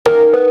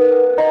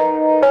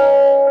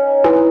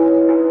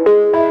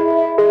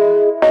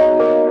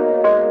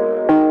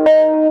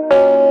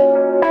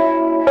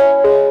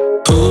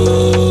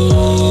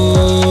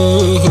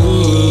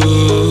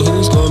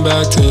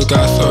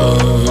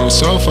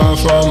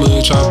from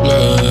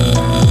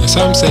Metropolis.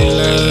 I'm saying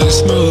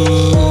let's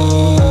move.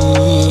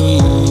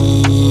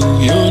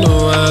 You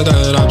know I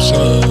got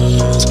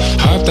options.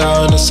 Hopped out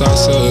on the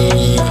salsa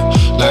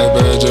like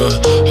Virgil.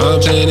 I'm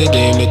playing a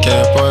game that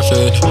can't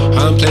forfeit.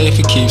 I'm playing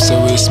for keeps, so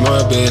it's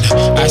morbid.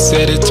 I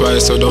said it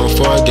twice, so don't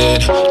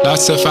forget.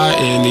 Lots of fire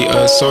in the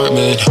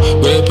assortment.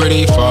 We're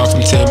pretty far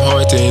from Tim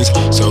Hortons,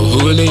 so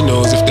who really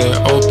knows if they're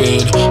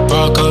open?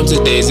 Fall comes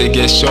the days that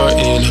get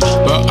shortened,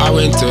 but our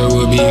winter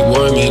will be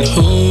warming.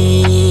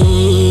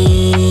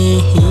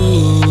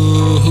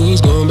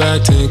 Who's going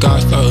back to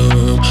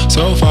Gotham?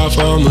 So far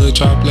from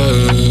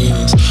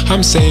Metropolis.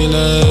 I'm saying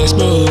let's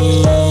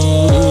move.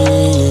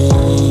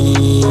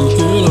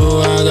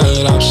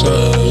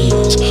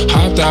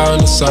 Hopped out on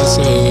the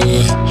salsa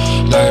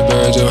like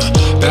Virgil.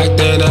 Back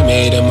then I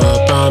made him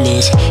a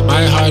promise.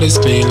 My heart is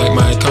clean like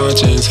my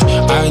conscience.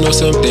 I know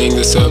something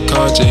that's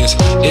subconscious.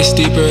 It's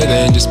deeper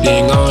than just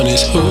being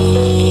honest.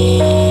 Who's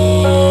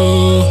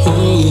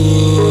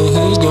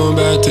going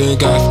back to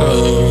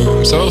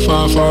Gotham? So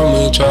far from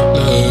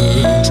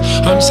Metropolis.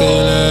 I'm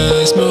saying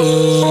let's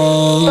move.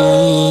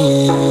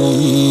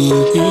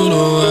 You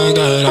know I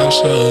got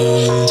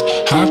options.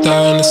 Hopped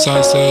out on the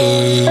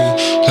salsa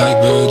like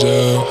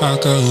Virgil. How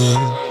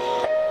come?